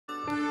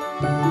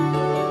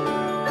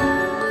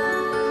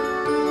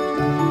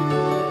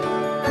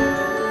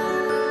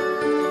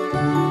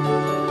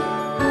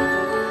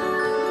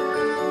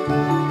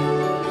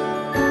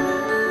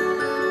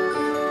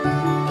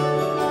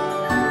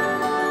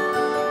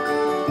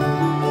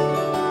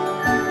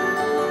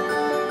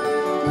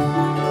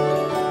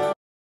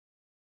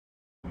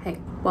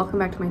welcome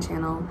back to my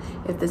channel.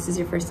 If this is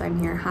your first time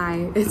here,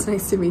 hi, it's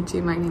nice to meet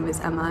you. My name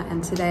is Emma,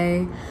 and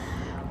today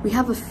we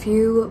have a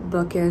few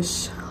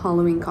bookish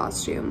Halloween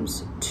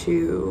costumes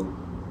to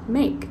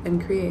make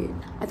and create.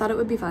 I thought it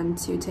would be fun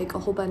to take a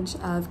whole bunch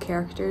of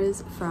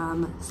characters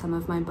from some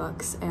of my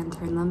books and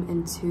turn them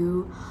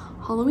into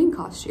Halloween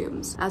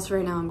costumes. As for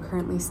right now, I'm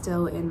currently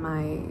still in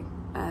my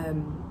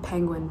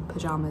penguin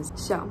pajamas.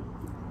 So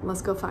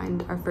let's go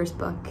find our first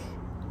book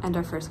and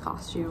our first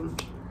costume.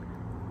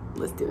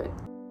 Let's do it.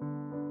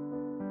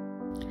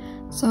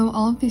 So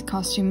all of these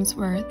costumes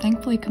were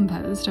thankfully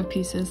composed of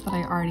pieces that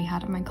I already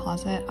had in my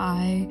closet.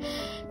 I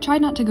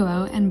tried not to go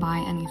out and buy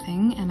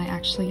anything, and I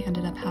actually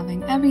ended up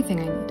having everything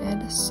I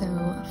needed. So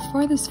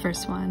for this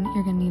first one,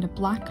 you're gonna need a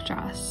black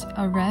dress,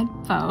 a red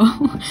bow,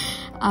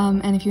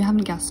 and if you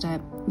haven't guessed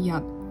it,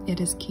 yep, it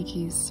is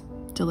Kiki's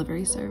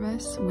delivery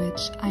service, which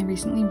I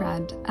recently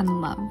read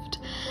and loved.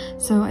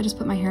 So I just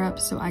put my hair up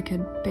so I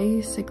could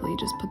basically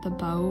just put the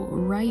bow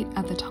right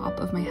at the top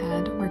of my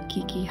head where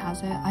Kiki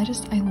has it.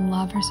 I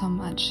love her so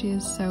much. She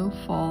is so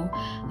full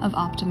of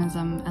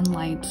optimism and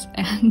light,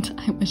 and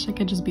I wish I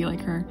could just be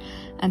like her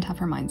and have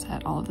her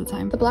mindset all of the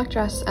time. The black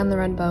dress and the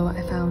red bow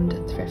I found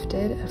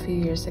thrifted a few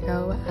years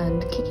ago,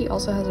 and Kiki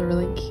also has a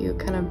really cute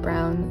kind of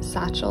brown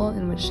satchel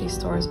in which she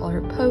stores all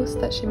her posts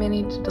that she may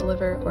need to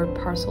deliver or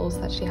parcels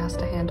that she has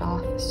to hand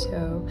off.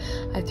 So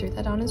I threw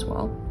that on as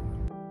well.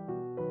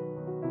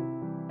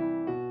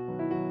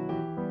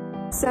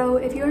 So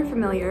if you are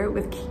familiar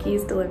with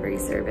Kiki's delivery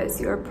service,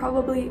 you are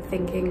probably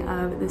thinking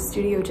of the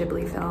Studio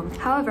Ghibli film.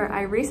 However,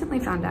 I recently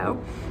found out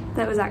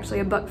that it was actually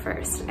a book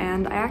first,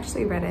 and I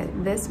actually read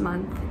it this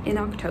month in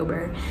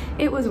October.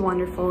 It was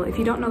wonderful. If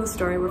you don't know the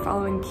story, we're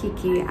following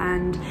Kiki,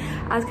 and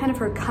as kind of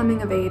her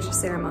coming of age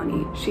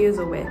ceremony, she is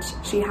a witch.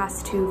 She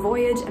has to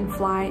voyage and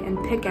fly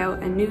and pick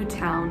out a new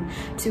town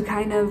to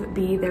kind of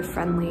be their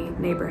friendly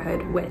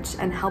neighborhood witch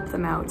and help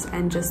them out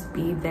and just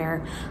be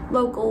their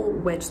local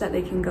witch that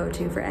they can go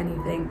to for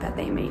anything that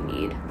they may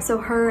need. So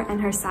her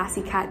and her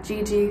sassy cat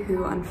Gigi,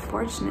 who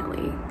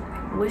unfortunately,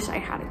 I wish I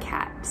had a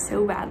cat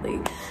so badly.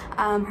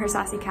 Her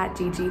sassy cat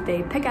Gigi,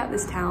 they pick out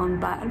this town,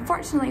 but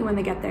unfortunately when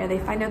they get there, they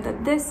find out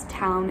that this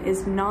town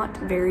is not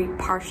very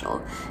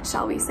partial,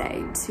 shall we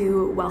say,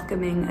 to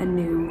welcoming a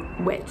new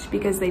witch,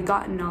 because they've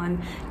gotten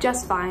on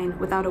just fine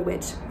without a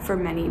witch for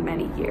many,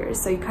 many years.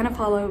 So you kind of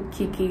follow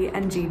Kiki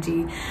and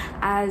Gigi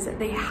as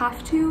they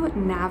have to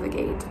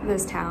navigate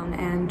this town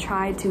and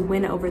try to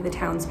win over the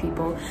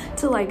townspeople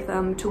to like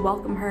them, to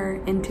welcome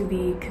her into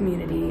the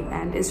community,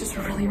 and it's just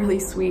a really, really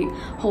sweet,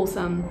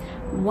 wholesome,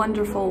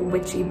 wonderful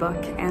witchy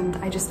book, and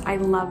I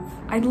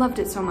loved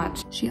it so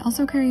much. She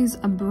also carries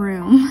a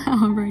broom.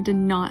 However, I did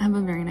not have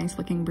a very nice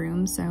looking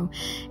broom, so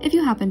if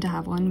you happen to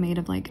have one made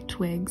of like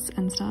twigs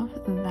and stuff,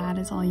 that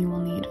is all you will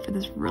need for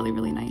this really,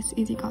 really nice,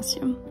 easy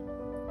costume.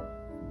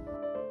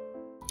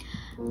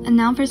 And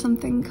now for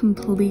something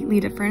completely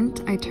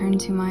different, I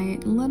turned to my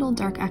little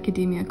dark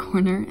academia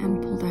corner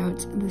and pulled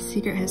out The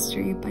Secret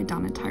History by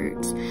Donna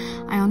Tartt.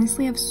 I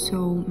honestly have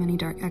so many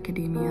dark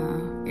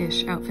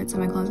academia-ish outfits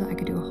in my closet. I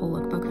could do a whole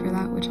lookbook for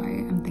that, which I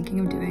am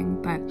thinking of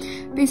doing,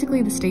 but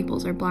basically the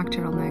staples are black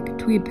turtleneck,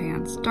 tweed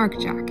pants, dark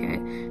jacket,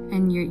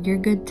 and you're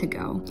good to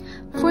go.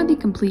 For the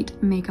complete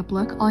makeup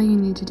look, all you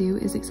need to do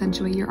is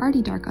accentuate your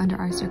already dark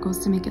under eye circles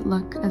to make it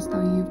look as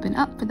though you've been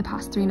up for the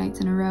past 3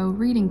 nights in a row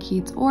reading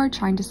Keats or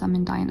trying to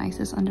summon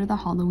Dionysus under the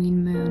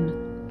Halloween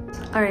moon.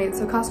 Alright,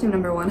 so costume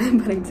number 1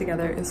 I'm putting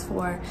together is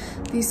for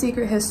The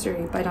Secret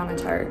History by Donna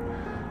Tartt.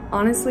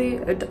 Honestly,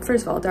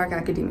 first of all, dark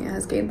academia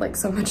has gained like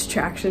so much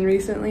traction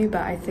recently,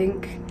 but I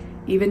think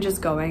even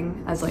just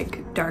going as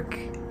like dark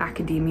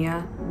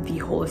academia, the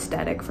whole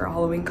aesthetic for a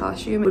Halloween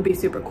costume would be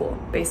super cool,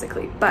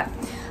 basically. But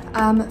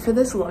for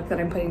this look that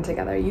I'm putting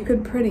together, you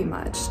could pretty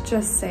much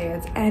just say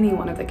it's any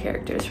one of the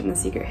characters from The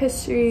Secret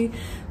History.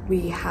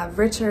 We have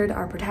Richard,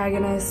 our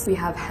protagonist. We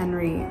have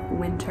Henry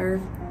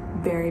Winter,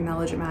 very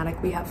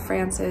melodramatic. We have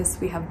Francis,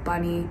 we have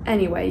Bunny.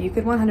 Anyway, you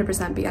could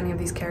 100% be any of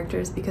these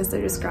characters because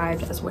they're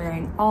described as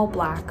wearing all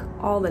black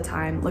all the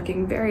time,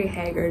 looking very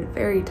haggard,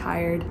 very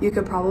tired. You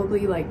could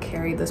probably like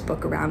carry this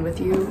book around with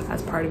you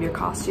as part of your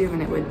costume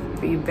and it would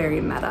be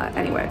very meta.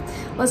 Anyway,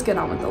 let's get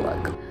on with the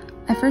look.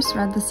 I first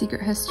read The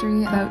Secret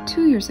History about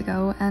 2 years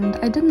ago, and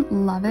I didn't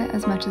love it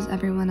as much as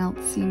everyone else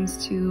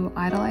seems to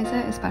idolize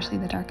it, especially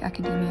the dark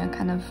academia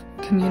kind of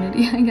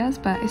community, I guess,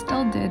 but I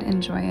still did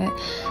enjoy it.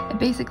 It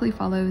basically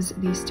follows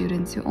these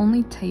students who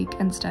only take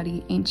and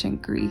study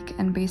ancient Greek,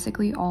 and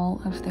basically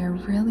all of their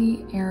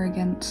really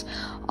arrogant,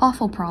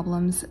 awful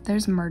problems.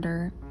 There's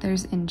murder,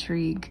 there's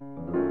intrigue.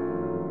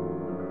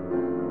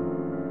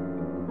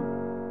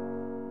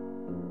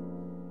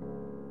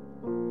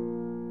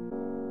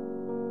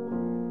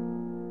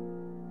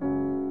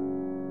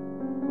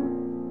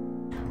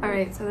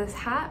 Alright, so this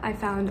hat I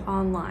found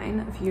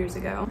online a few years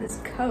ago.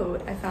 This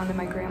coat I found in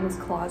my grandma's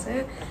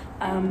closet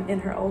in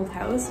her old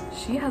house.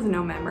 She has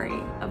no memory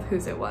of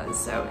whose it was,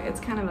 so it's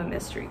kind of a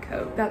mystery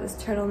coat. Got this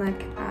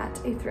turtleneck at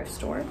a thrift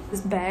store.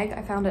 This bag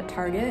I found at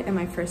Target in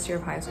my first year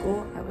of high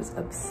school. I was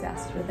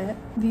obsessed with it.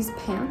 These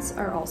pants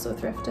are also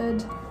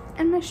thrifted.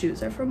 and my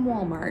shoes are from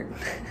Walmart.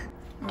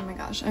 Oh my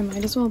gosh, I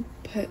might as well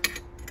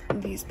put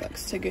these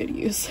books to good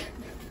use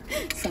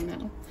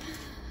somehow.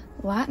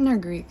 Latin or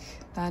Greek?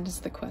 That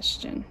is the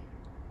question.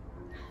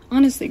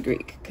 Honestly,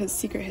 Greek, because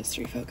secret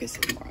history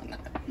focuses more on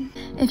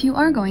that. If you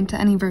are going to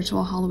any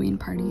virtual Halloween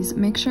parties,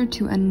 make sure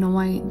to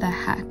annoy the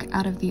heck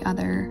out of the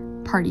other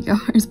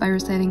partygoers by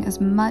reciting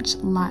as much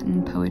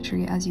Latin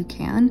poetry as you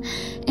can.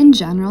 In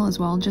general as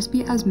well, just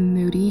be as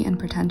moody and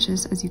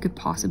pretentious as you could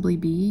possibly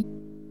be.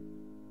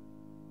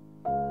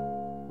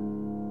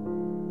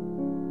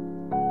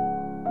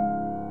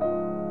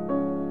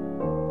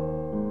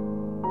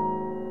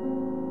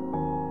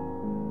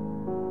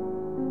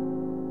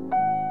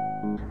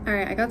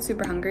 Alright, I got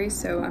super hungry,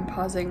 so I'm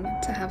pausing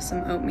to have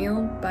some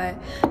oatmeal, but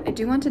I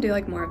do want to do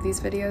like more of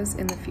these videos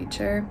in the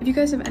future. If you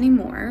guys have any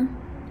more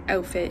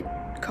outfit,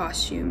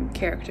 costume,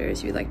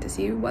 characters you'd like to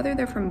see, whether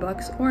they're from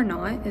books or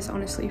not, is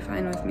honestly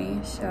fine with me.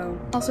 So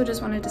also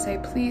just wanted to say,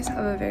 please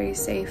have a very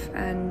safe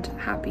and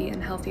happy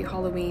and healthy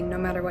Halloween. No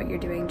matter what you're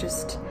doing,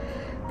 just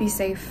be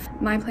safe.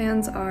 My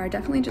plans are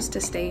definitely just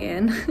to stay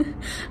in.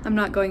 I'm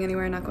not going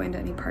anywhere, not going to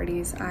any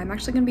parties. I'm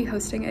actually going to be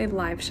hosting a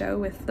live show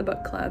with the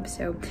book club,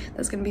 so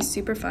that's going to be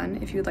super fun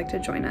if you'd like to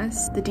join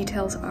us. The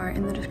details are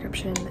in the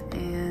description,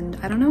 and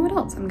I don't know what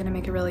else. I'm going to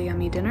make a really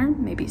yummy dinner,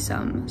 maybe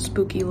some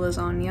spooky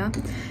lasagna,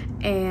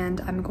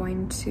 and I'm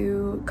going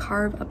to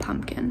carve a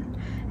pumpkin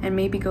and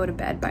maybe go to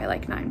bed by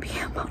like 9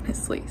 p.m.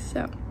 honestly.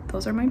 So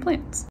those are my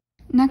plans.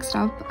 Next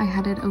up, I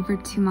headed over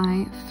to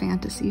my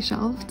fantasy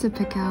shelf to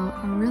pick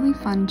out a really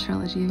fun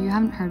trilogy. If you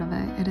haven't heard of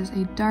it, it is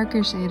A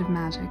Darker Shade of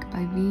Magic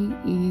by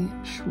V.E.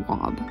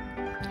 Schwab.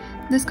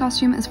 This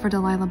costume is for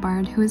Delilah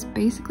Bard, who is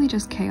basically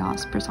just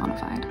chaos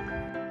personified.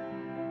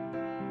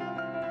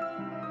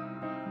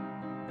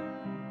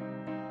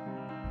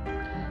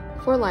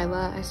 For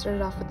Lila, I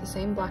started off with the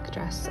same black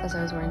dress as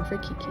I was wearing for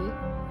Kiki,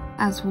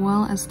 as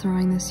well as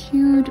throwing this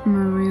huge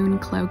maroon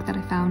cloak that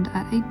I found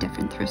at a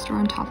different thrift store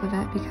on top of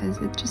it because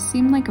it just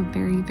seemed like a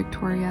very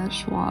Victoria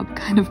Schwab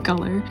kind of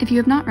color. If you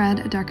have not read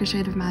A Darker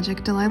Shade of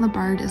Magic, Delilah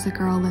Bard is a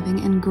girl living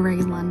in Grey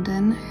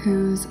London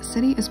whose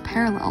city is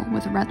parallel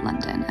with Red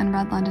London, and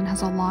Red London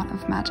has a lot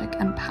of magic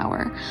and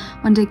power.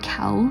 One day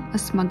Kel, a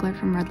smuggler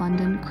from Red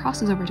London,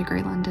 crosses over to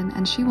Grey London,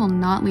 and she will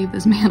not leave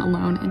this man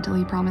alone until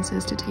he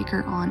promises to take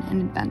her on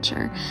an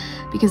adventure,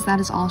 because that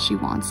is all she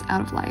wants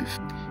out of life.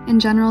 In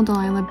general,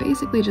 Delilah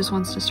basically just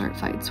wants to start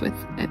fights with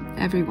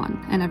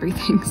everyone and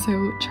everything,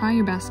 so try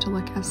your best to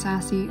look as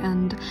sassy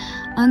and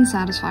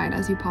unsatisfied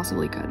as you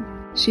possibly could.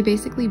 She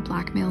basically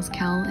blackmails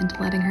Kel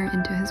into letting her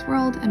into his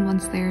world, and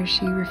once there,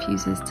 she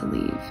refuses to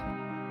leave.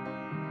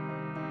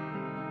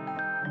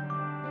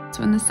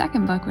 So in the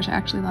second book, which I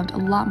actually loved a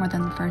lot more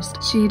than the first,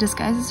 she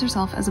disguises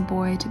herself as a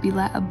boy to be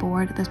let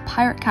aboard this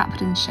pirate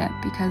captain's ship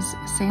because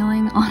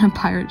sailing on a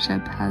pirate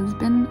ship has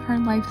been her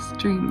life's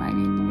dream. I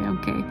mean,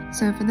 okay.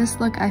 So for this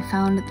look, I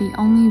found the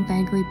only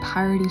vaguely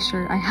piratey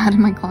shirt I had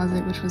in my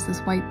closet, which was this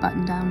white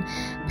button down,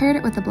 paired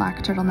it with the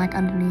black turtleneck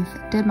underneath,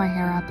 did my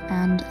hair up,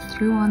 and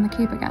threw on the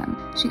cape again.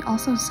 She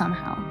also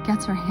somehow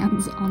gets her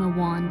hands on a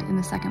wand in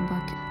the second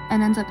book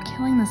and ends up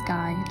killing this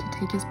guy to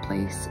take his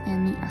place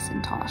in the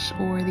Essentosh,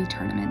 or the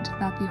tournament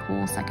that the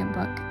whole second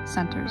book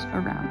centers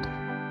around.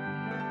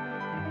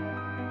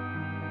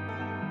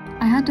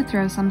 I had to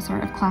throw some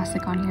sort of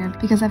classic on here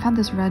because I've had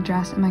this red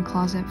dress in my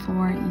closet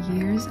for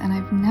years and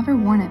I've never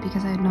worn it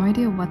because I had no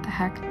idea what the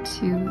heck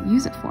to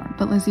use it for,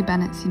 but Lizzie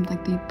Bennet seemed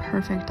like the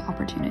perfect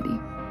opportunity.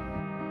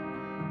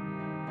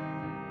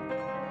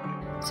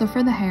 So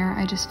for the hair,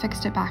 I just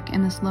fixed it back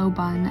in this low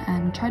bun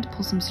and tried to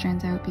pull some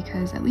strands out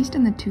because at least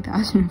in the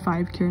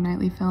 2005 Keira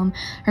Knightley film,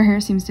 her hair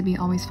seems to be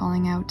always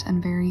falling out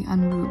and very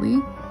unruly.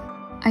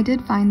 I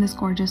did find this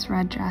gorgeous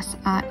red dress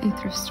at a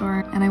thrift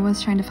store, and I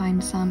was trying to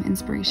find some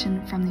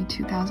inspiration from the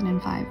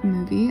 2005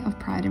 movie of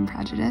Pride and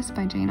Prejudice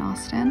by Jane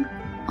Austen.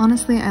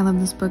 Honestly, I love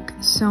this book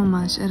so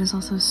much. It is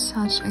also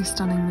such a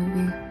stunning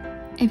movie.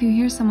 If you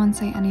hear someone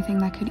say anything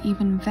that could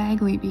even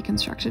vaguely be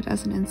construed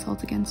as an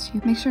insult against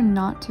you, make sure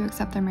not to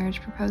accept their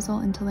marriage proposal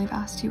until they've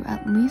asked you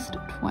at least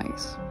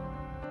twice.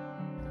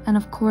 And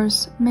of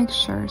course, make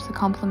sure to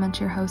compliment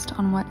your host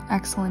on what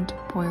excellent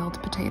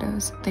boiled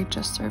potatoes they've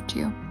just served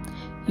you.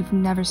 You've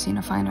never seen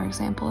a finer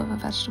example of a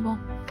vegetable.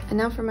 And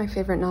now for my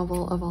favorite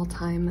novel of all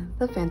time,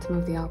 The Phantom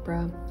of the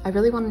Opera. I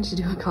really wanted to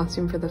do a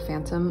costume for the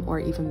Phantom, or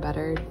even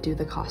better, do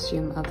the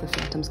costume of the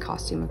Phantom's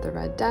costume of the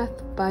Red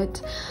Death,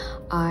 but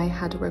I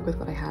had to work with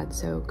what I had,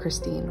 so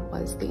Christine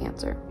was the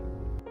answer.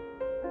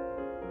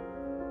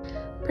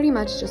 Pretty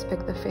much just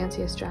pick the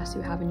fanciest dress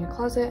you have in your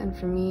closet, and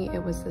for me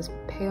it was this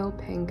pale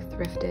pink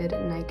thrifted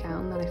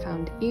nightgown that I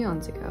found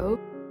eons ago.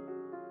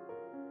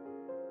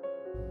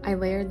 I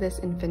layered this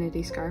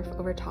infinity scarf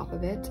over top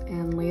of it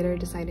and later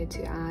decided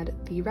to add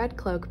the red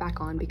cloak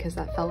back on because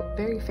that felt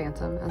very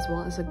Phantom, as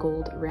well as a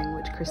gold ring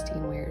which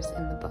Christine wears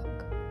in the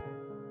book.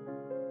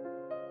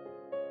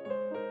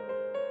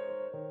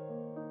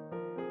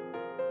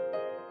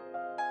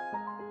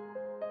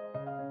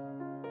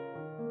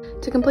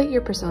 To complete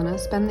your persona,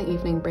 spend the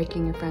evening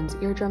breaking your friends'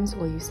 eardrums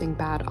while you sing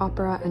bad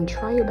opera, and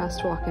try your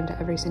best to walk into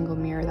every single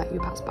mirror that you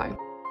pass by.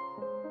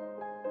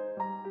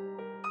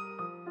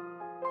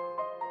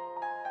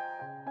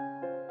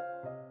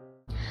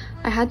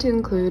 I had to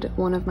include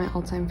one of my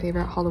all-time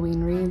favorite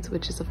Halloween reads,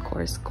 which is of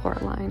course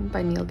Coraline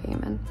by Neil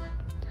Gaiman.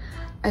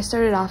 I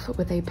started off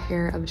with a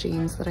pair of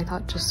jeans that I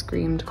thought just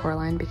screamed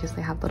Coraline because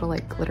they had little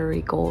like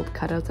glittery gold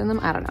cutouts in them.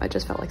 I don't know, it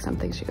just felt like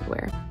something she could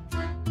wear.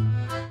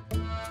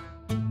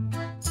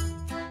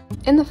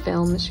 In the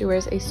film, she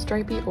wears a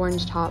stripy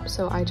orange top,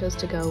 so I chose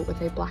to go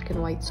with a black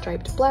and white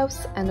striped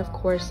blouse and of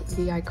course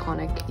the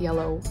iconic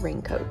yellow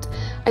raincoat.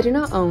 I do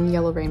not own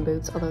yellow rain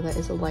boots, although that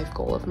is a life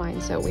goal of mine,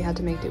 so we had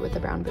to make do with the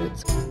brown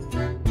boots.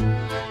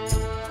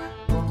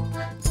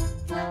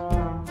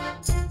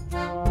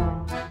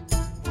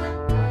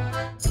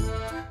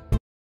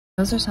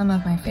 Those are some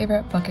of my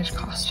favorite bookish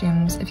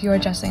costumes. If you are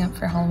dressing up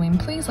for Halloween,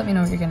 please let me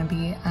know what you're gonna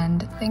be,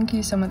 and thank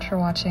you so much for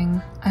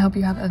watching. I hope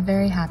you have a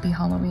very happy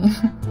Halloween.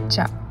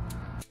 Ciao.